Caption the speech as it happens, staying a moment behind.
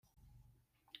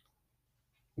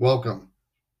Welcome.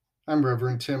 I'm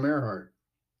Reverend Tim Earhart,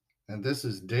 and this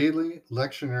is Daily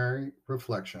Lectionary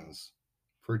Reflections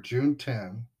for June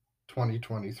 10,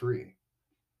 2023.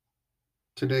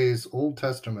 Today's Old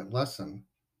Testament lesson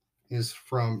is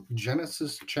from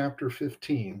Genesis chapter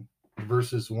 15,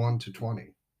 verses 1 to 20.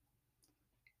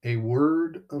 A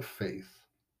word of faith.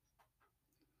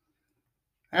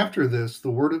 After this, the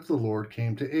word of the Lord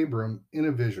came to Abram in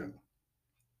a vision.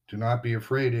 Do not be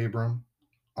afraid, Abram.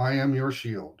 I am your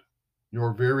shield,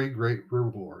 your very great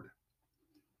reward.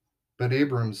 But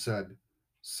Abram said,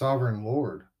 Sovereign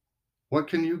Lord, what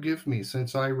can you give me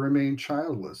since I remain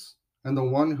childless, and the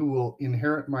one who will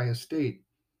inherit my estate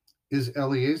is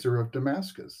Eliezer of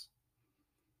Damascus?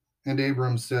 And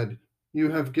Abram said, You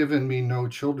have given me no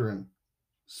children,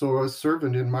 so a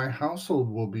servant in my household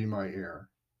will be my heir.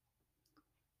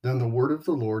 Then the word of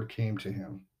the Lord came to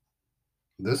him.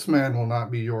 This man will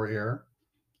not be your heir,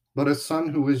 but a son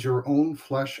who is your own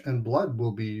flesh and blood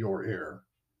will be your heir.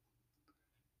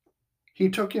 He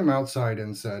took him outside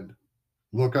and said,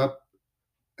 Look up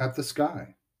at the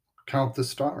sky, count the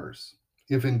stars,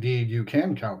 if indeed you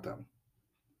can count them.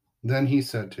 Then he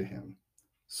said to him,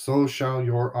 So shall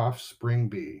your offspring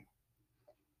be.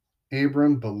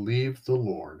 Abram believed the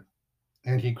Lord,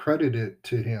 and he credited it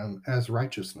to him as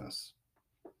righteousness.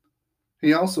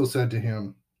 He also said to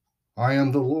him, I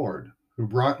am the Lord, who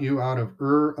brought you out of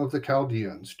Ur of the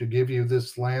Chaldeans to give you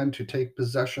this land to take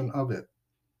possession of it.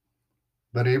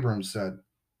 But Abram said,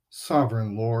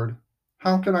 Sovereign Lord,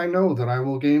 how can I know that I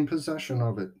will gain possession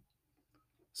of it?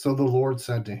 So the Lord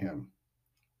said to him,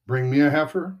 Bring me a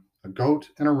heifer, a goat,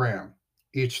 and a ram,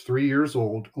 each 3 years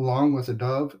old, along with a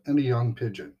dove and a young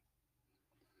pigeon.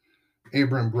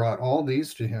 Abram brought all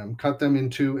these to him, cut them in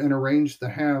two, and arranged the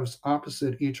halves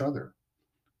opposite each other.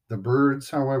 The birds,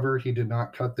 however, he did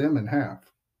not cut them in half.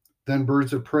 Then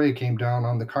birds of prey came down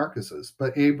on the carcasses,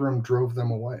 but Abram drove them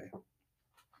away.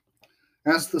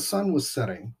 As the sun was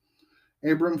setting,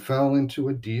 Abram fell into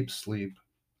a deep sleep,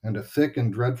 and a thick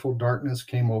and dreadful darkness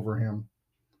came over him.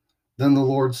 Then the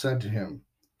Lord said to him,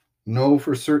 Know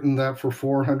for certain that for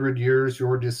 400 years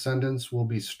your descendants will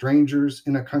be strangers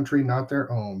in a country not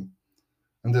their own,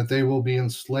 and that they will be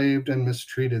enslaved and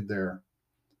mistreated there.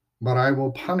 But I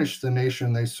will punish the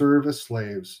nation they serve as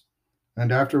slaves,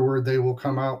 and afterward they will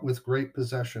come out with great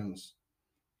possessions.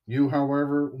 You,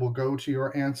 however, will go to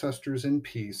your ancestors in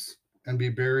peace and be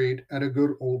buried at a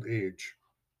good old age.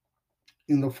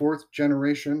 In the fourth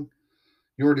generation,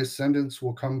 your descendants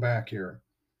will come back here,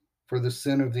 for the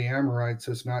sin of the Amorites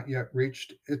has not yet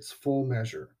reached its full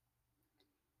measure.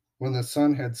 When the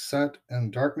sun had set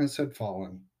and darkness had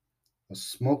fallen, a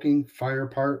smoking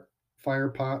firepot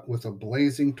with a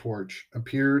blazing torch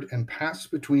appeared and passed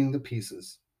between the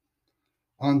pieces.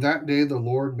 On that day the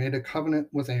Lord made a covenant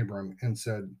with Abram and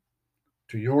said,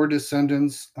 To your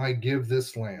descendants I give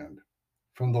this land,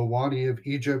 from the Wadi of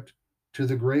Egypt to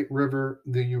the great river,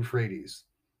 the Euphrates,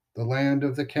 the land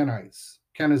of the Kenites,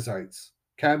 Kenizzites,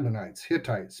 Cadmonites,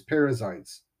 Hittites,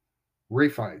 Perizzites,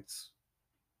 Rephites.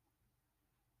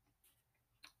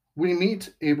 We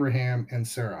meet Abraham and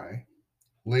Sarai,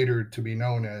 later to be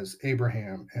known as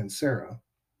Abraham and Sarah,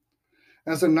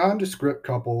 as a nondescript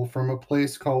couple from a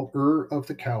place called Ur of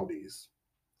the Chaldees,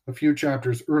 a few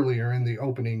chapters earlier in the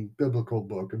opening biblical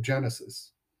book of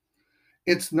Genesis.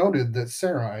 It's noted that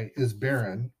Sarai is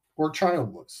barren or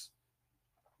childless.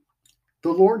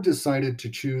 The Lord decided to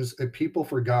choose a people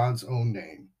for God's own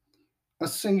name, a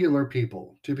singular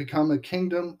people, to become a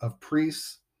kingdom of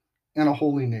priests and a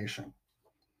holy nation.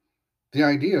 The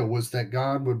idea was that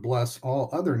God would bless all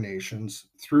other nations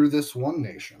through this one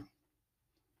nation.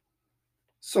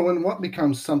 So, in what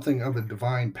becomes something of a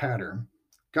divine pattern,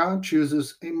 God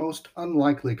chooses a most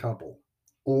unlikely couple,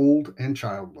 old and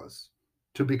childless,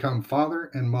 to become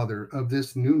father and mother of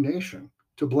this new nation,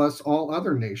 to bless all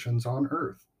other nations on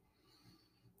earth.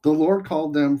 The Lord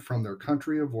called them from their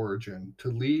country of origin to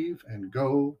leave and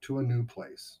go to a new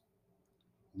place.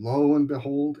 Lo and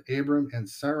behold, Abram and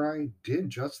Sarai did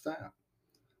just that.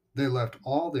 They left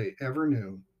all they ever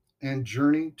knew and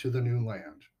journeyed to the new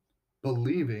land,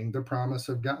 believing the promise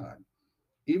of God,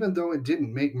 even though it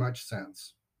didn't make much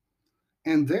sense.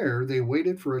 And there they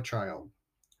waited for a child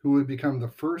who would become the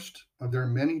first of their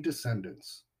many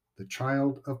descendants, the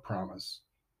child of promise.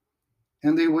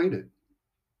 And they waited.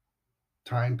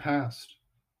 Time passed.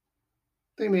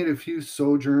 They made a few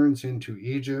sojourns into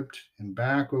Egypt and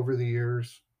back over the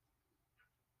years.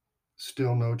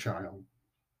 Still no child.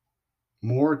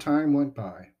 More time went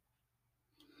by.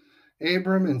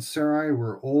 Abram and Sarai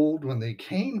were old when they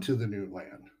came to the new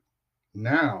land.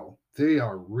 Now they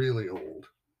are really old,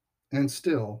 and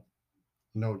still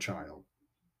no child.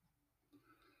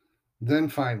 Then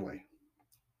finally,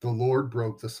 the Lord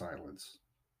broke the silence.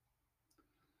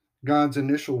 God's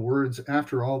initial words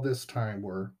after all this time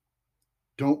were,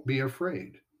 "Don't be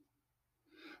afraid."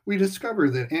 We discover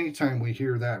that anytime we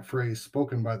hear that phrase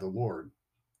spoken by the Lord,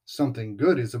 something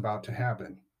good is about to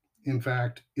happen. In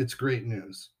fact, it's great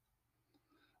news.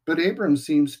 But Abram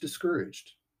seems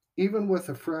discouraged, even with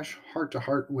a fresh heart to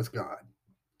heart with God.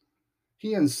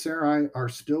 He and Sarai are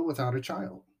still without a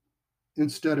child.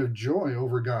 Instead of joy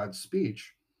over God's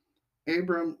speech,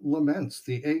 Abram laments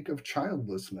the ache of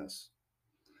childlessness.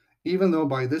 Even though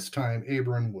by this time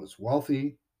Abram was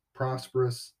wealthy,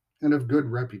 prosperous, and of good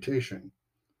reputation,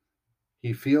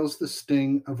 he feels the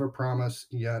sting of a promise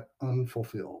yet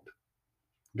unfulfilled.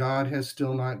 God has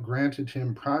still not granted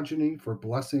him progeny for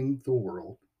blessing the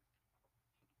world.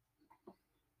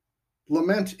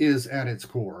 Lament is, at its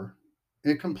core,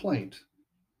 a complaint,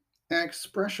 an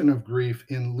expression of grief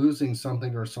in losing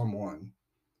something or someone,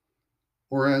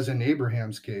 or as in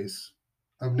Abraham's case,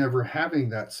 of never having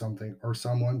that something or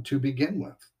someone to begin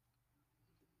with.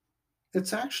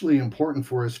 It's actually important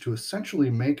for us to essentially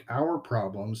make our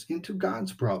problems into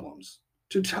God's problems,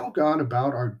 to tell God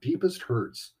about our deepest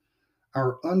hurts,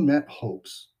 our unmet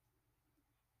hopes.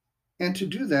 And to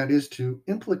do that is to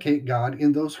implicate God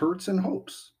in those hurts and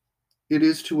hopes. It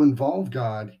is to involve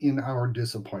God in our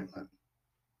disappointment.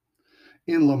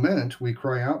 In lament, we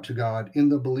cry out to God in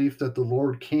the belief that the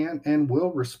Lord can and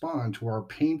will respond to our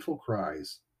painful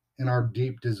cries and our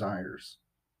deep desires.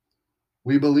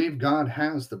 We believe God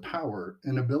has the power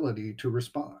and ability to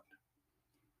respond.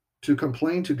 To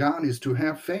complain to God is to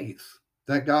have faith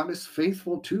that God is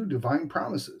faithful to divine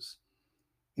promises,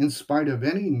 in spite of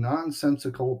any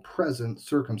nonsensical present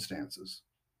circumstances.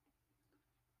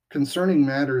 Concerning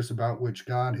matters about which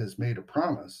God has made a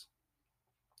promise,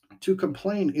 to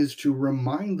complain is to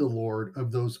remind the Lord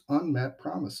of those unmet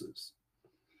promises.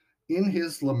 In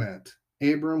his lament,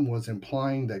 Abram was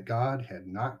implying that God had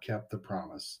not kept the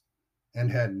promise and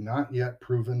had not yet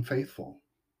proven faithful.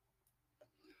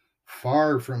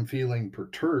 Far from feeling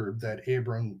perturbed that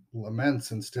Abram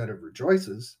laments instead of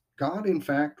rejoices, God in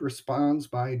fact responds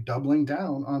by doubling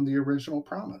down on the original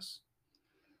promise.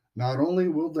 Not only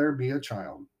will there be a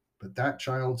child, but that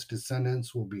child's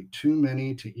descendants will be too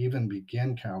many to even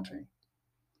begin counting.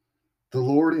 The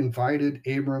Lord invited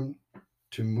Abram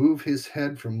to move his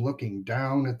head from looking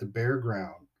down at the bare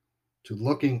ground to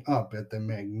looking up at the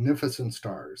magnificent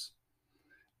stars,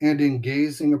 and in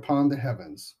gazing upon the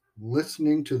heavens,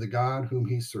 listening to the God whom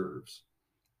he serves.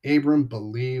 Abram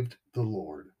believed the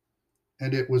Lord,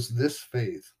 and it was this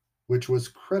faith which was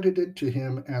credited to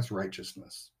him as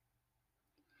righteousness.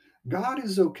 God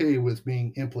is okay with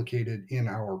being implicated in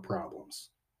our problems.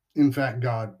 In fact,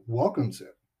 God welcomes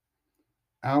it.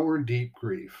 Our deep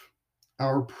grief,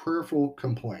 our prayerful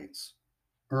complaints,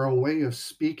 are a way of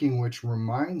speaking which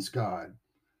reminds God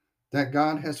that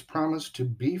God has promised to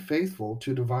be faithful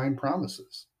to divine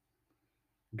promises.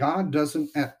 God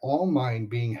doesn't at all mind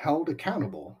being held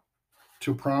accountable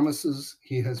to promises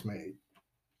he has made.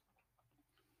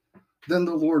 Then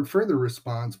the Lord further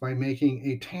responds by making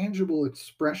a tangible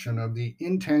expression of the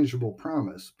intangible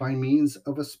promise by means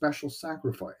of a special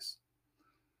sacrifice.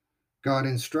 God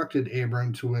instructed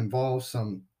Abram to involve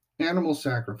some animal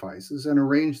sacrifices and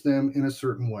arrange them in a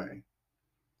certain way.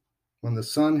 When the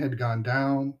sun had gone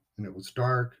down and it was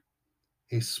dark,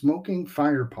 a smoking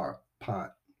fire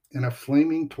pot and a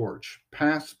flaming torch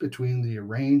passed between the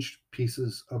arranged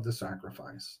pieces of the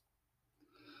sacrifice.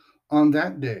 On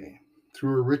that day,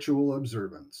 through a ritual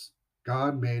observance,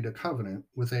 God made a covenant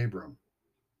with Abram.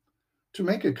 To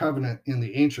make a covenant in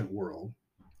the ancient world,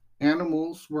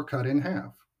 animals were cut in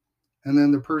half, and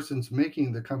then the persons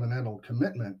making the covenantal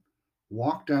commitment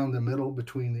walked down the middle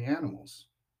between the animals.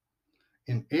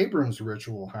 In Abram's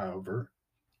ritual, however,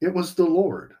 it was the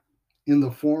Lord, in the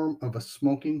form of a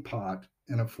smoking pot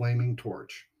and a flaming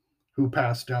torch, who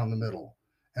passed down the middle,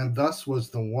 and thus was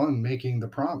the one making the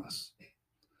promise.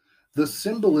 The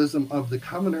symbolism of the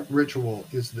covenant ritual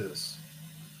is this: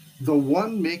 the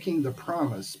one making the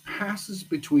promise passes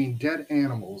between dead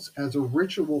animals as a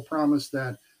ritual promise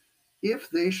that if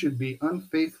they should be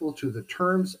unfaithful to the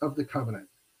terms of the covenant,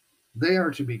 they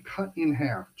are to be cut in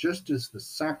half, just as the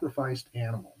sacrificed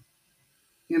animal.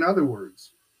 In other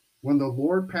words, when the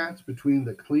Lord passed between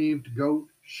the cleaved goat,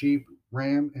 sheep,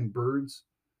 ram, and birds,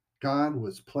 God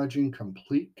was pledging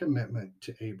complete commitment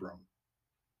to Abram.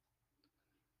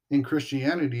 In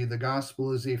Christianity, the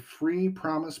gospel is a free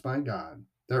promise by God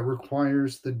that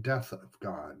requires the death of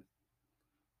God.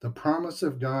 The promise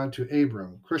of God to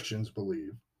Abram, Christians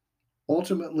believe,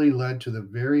 ultimately led to the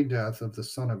very death of the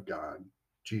Son of God,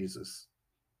 Jesus.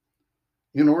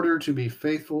 in order to be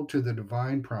faithful to the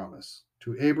divine promise,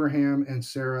 to Abraham and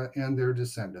Sarah and their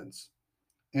descendants,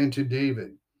 and to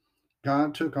David.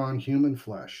 God took on human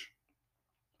flesh,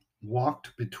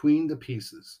 walked between the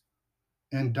pieces,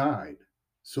 and died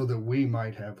so that we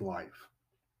might have life.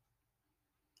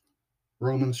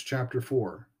 Romans chapter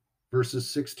 4, verses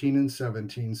 16 and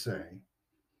 17 say,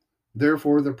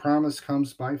 Therefore the promise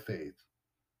comes by faith,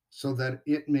 so that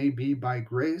it may be by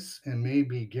grace and may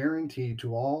be guaranteed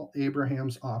to all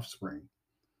Abraham's offspring,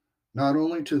 not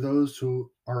only to those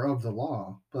who are of the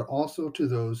law, but also to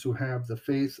those who have the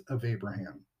faith of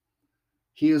Abraham.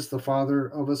 He is the father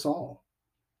of us all.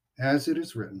 As it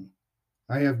is written,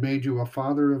 I have made you a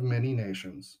father of many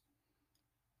nations.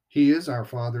 He is our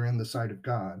Father in the sight of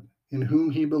God, in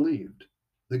whom he believed,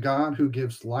 the God who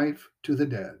gives life to the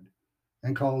dead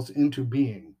and calls into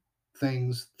being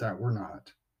things that were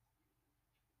not.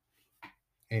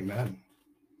 Amen.